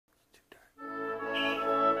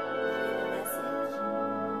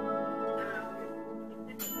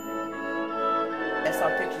saw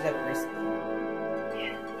pictures of it recently.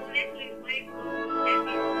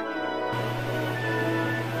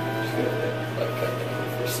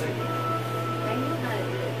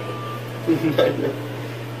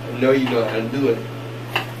 I know you know how to do it.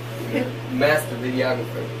 Master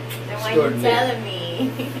videographer. Then why are you telling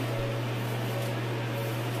me?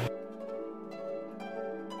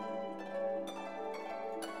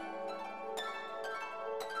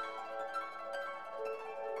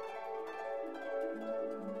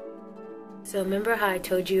 So remember how I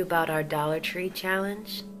told you about our Dollar Tree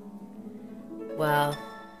challenge? Well,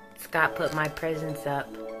 Scott put my presents up.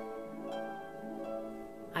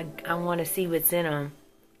 I want to see what's in them.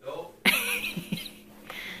 No.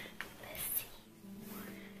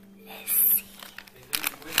 Let's see.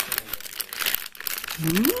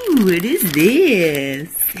 Ooh, what is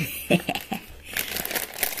this?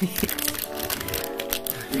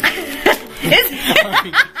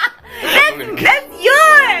 That's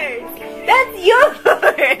yours! That's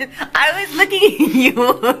yours! I was looking at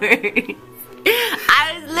yours.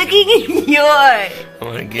 I was looking at yours. I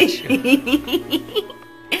want to get you.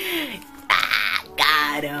 Ah,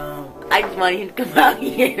 got him. I just wanted him to come out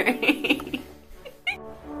here.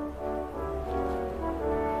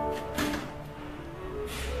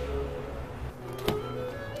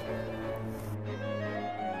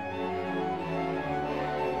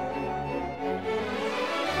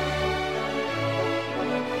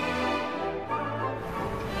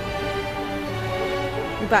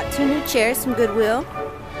 We bought 2 new chairs from Goodwill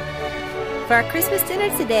for our Christmas dinner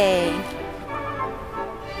today.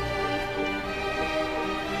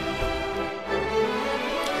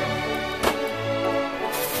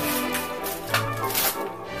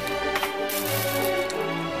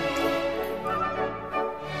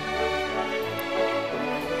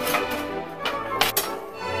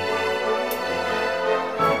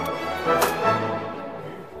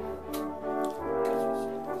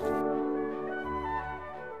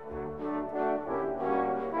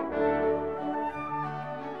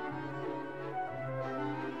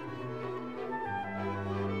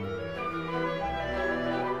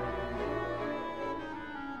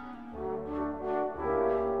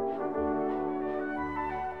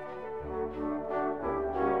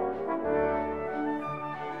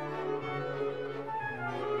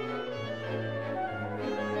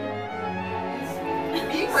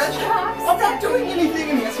 I'm not doing anything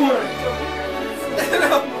in this one.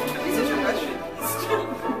 He's such a Russian.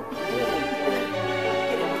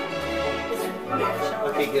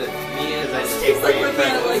 Okay, good. Me as I just It's like looking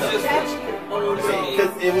at it like this.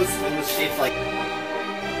 Because it was shaped like.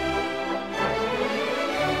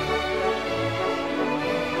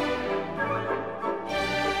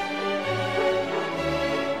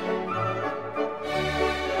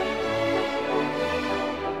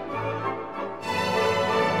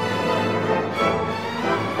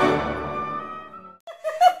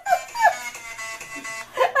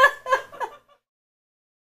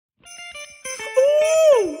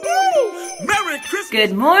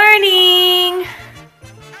 Good morning!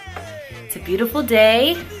 It's a beautiful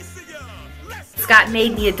day. Scott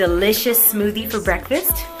made me a delicious smoothie for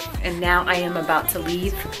breakfast, and now I am about to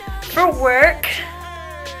leave for work.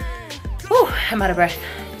 Whew, I'm out of breath.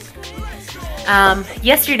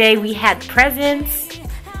 Yesterday we had presents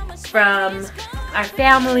from our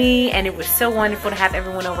family, and it was so wonderful to have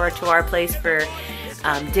everyone over to our place for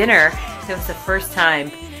dinner. It was the first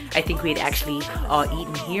time I think we'd actually all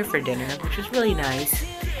eaten here for dinner, which was really nice.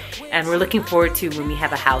 And we're looking forward to when we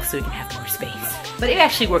have a house so we can have more space. But it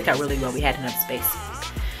actually worked out really well. We had enough space.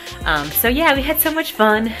 So yeah, we had so much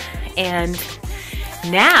fun. And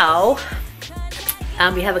now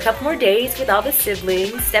we have a couple more days with all the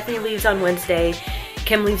siblings. Stephanie leaves on Wednesday.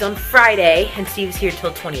 Kim leaves on Friday. And Steve's here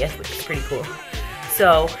till 20th, which is pretty cool.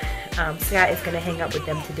 So Scott is going to hang out with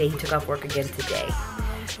them today. He took off work again today.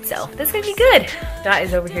 So that's gonna be good. Dot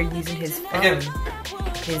is over here using his phone,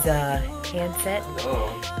 his handset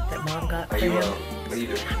that Mom got for him. What are you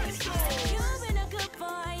doing?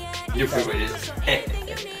 You're pretty much.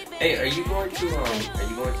 Hey, are you going to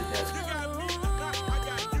desk?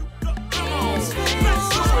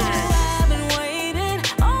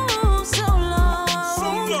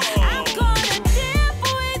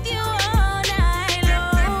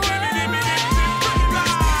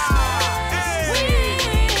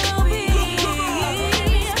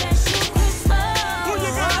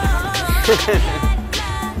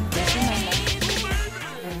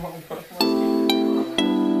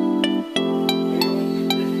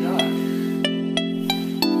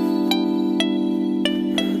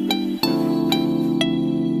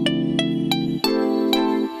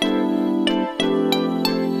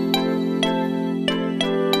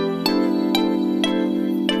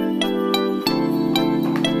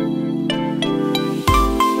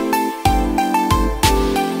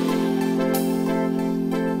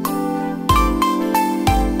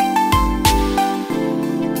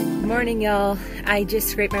 morning, y'all. I just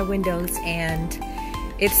scraped my windows and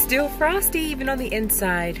it's still frosty even on the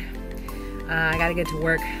inside. I gotta get to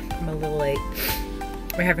work. I'm a little late.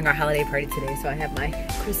 We're having our holiday party today, so I have my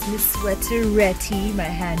Christmas sweater ready, my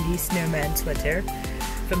handy snowman sweater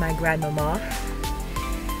from my grandmama.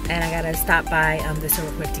 And I gotta stop by the store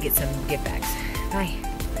real quick to get some gift bags. Bye.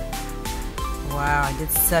 Wow, I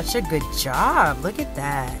did such a good job. Look at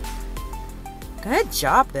that. Good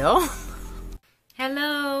job, Bill.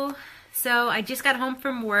 Hello. So I just got home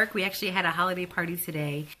from work. We actually had a holiday party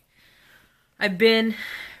today. I've been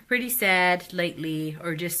pretty sad lately,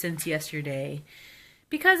 or just since yesterday,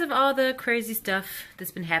 because of all the crazy stuff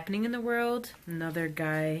that's been happening in the world. Another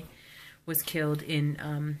guy was killed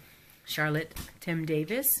in Charlotte, Tim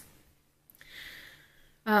Davis.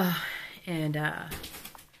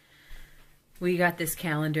 We got this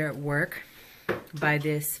calendar at work by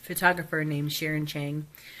this photographer named Sharon Chang.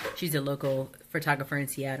 She's a local photographer in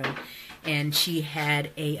Seattle. And she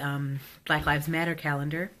had a Black Lives Matter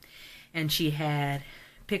calendar. And she had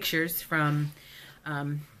pictures from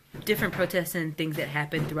different protests and things that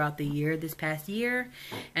happened throughout the year, this past year.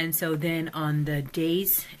 And so then on the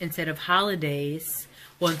days, instead of holidays,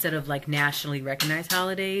 well, instead of like nationally recognized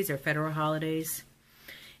holidays or federal holidays,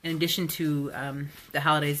 in addition to the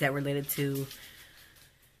holidays that related to,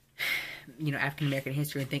 you know, African American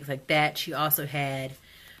history and things like that, she also had,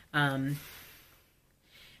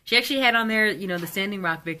 she actually had on there, you know, the Standing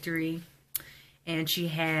Rock victory, and she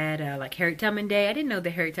had like Harriet Tubman Day. I didn't know that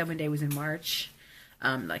Harriet Tubman Day was in March.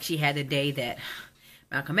 Like she had the day that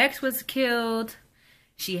Malcolm X was killed.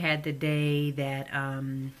 She had the day that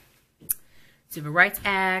Civil Rights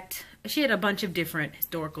Act. She had a bunch of different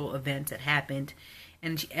historical events that happened.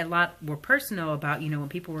 And a lot were personal about, you know, when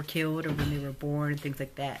people were killed or when they were born and things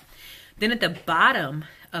like that. Then at the bottom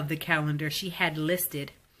of the calendar, she had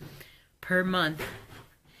listed per month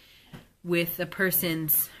with a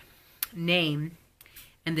person's name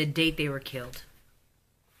and the date they were killed.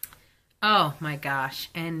 Oh my gosh.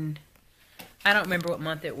 And I don't remember what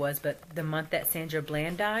month it was, but the month that Sandra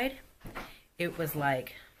Bland died, it was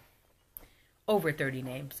like over 30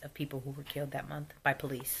 names of people who were killed that month by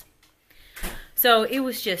police. So it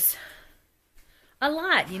was just a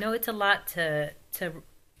lot, you know, it's a lot to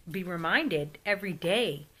be reminded every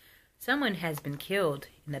day. Someone has been killed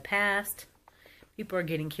in the past. People are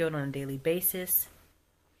getting killed on a daily basis.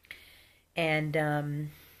 And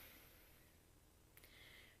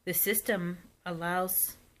the system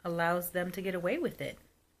allows them to get away with it.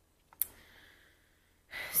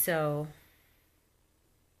 So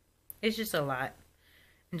it's just a lot.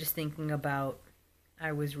 I'm just thinking about,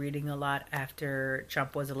 I was reading a lot after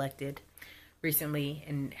Trump was elected recently,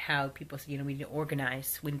 and how people say, you know, we need to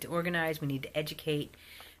organize. We need to organize. We need to educate.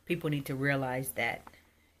 People need to realize that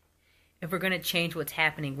if we're going to change what's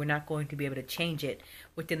happening, we're not going to be able to change it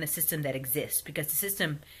within the system that exists, because the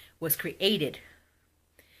system was created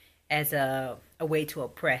as a way to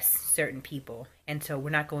oppress certain people. And so we're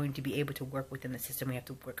not going to be able to work within the system. We have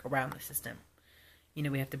to work around the system. You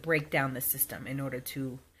know, we have to break down the system in order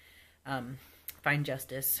to find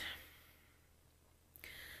justice.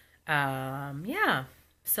 Yeah,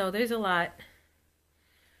 so there's a lot.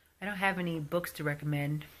 I don't have any books to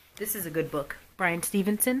recommend. This is a good book. Bryan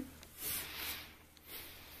Stevenson,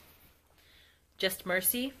 Just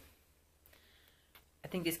Mercy. I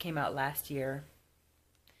think this came out last year.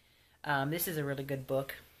 This is a really good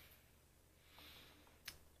book.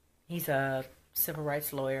 He's a civil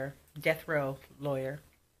rights lawyer, death row lawyer.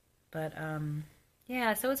 But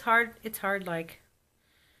yeah, so it's hard like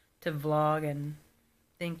to vlog and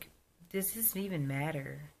think, does this even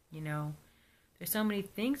matter? You know, there's so many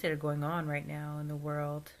things that are going on right now in the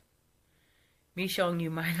world. Me showing you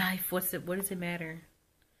my life, what does it matter?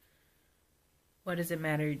 What does it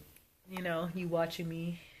matter? You know, you watching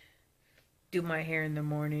me do my hair in the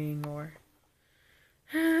morning, or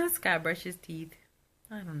Scott brush his teeth.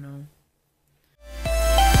 I don't know.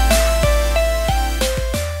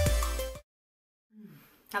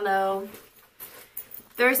 Hello.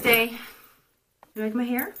 Thursday. You like my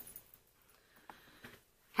hair?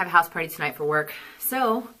 Have a house party tonight for work.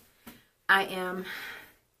 So, I am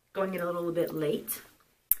going in a little bit late.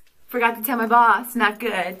 Forgot to tell my boss. Not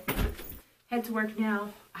good. Head to work now.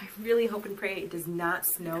 I really hope and pray it does not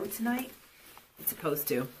snow tonight. It's supposed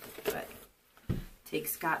to. But take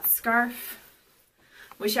Scott's scarf.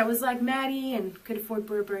 Wish I was like Maddie and could afford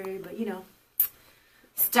Burberry, but you know.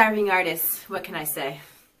 Starving artist. What can I say?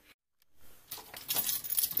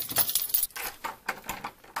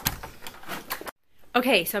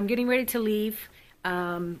 Okay, so I'm getting ready to leave. We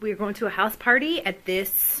are going to a house party at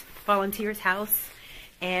this volunteer's house,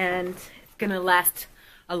 and it's gonna last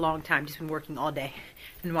a long time. Just been working all day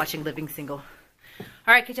and watching Living Single.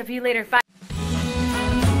 All right, catch up with you later. Bye.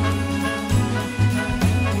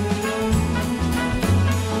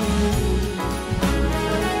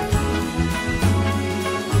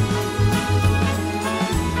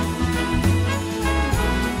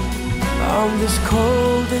 On this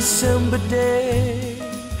cold December day,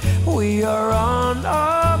 we are on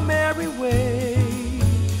our merry way,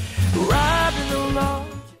 riding along.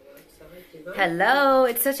 Hello,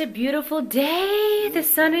 it's such a beautiful day. The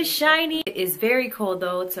sun is shining. It is very cold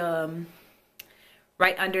though. It's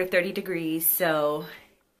right under 30 degrees, so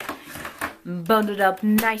bundled up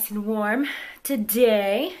nice and warm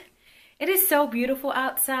today. It is so beautiful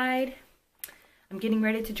outside. I'm getting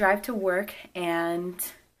ready to drive to work, and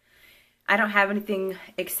I don't have anything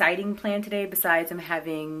exciting planned today besides I'm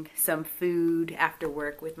having some food after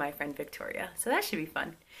work with my friend Victoria. So that should be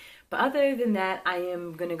fun. But other than that, I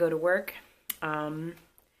am gonna go to work.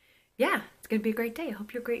 Yeah, it's gonna be a great day. I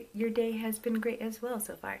hope your day has been great as well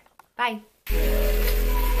so far. Bye.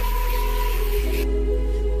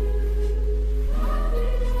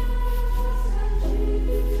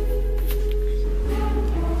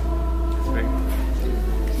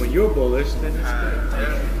 When you're bullish, then it's good.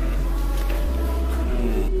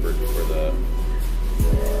 For the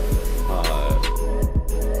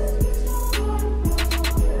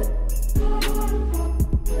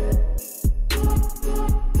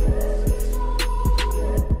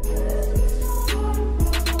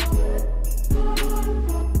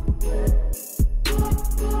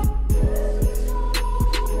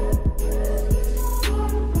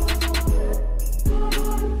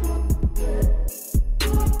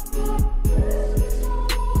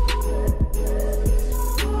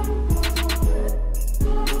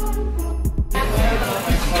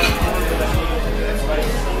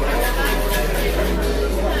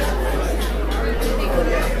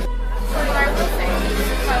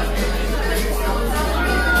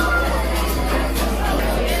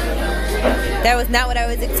That was not what I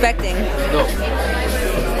was expecting. No.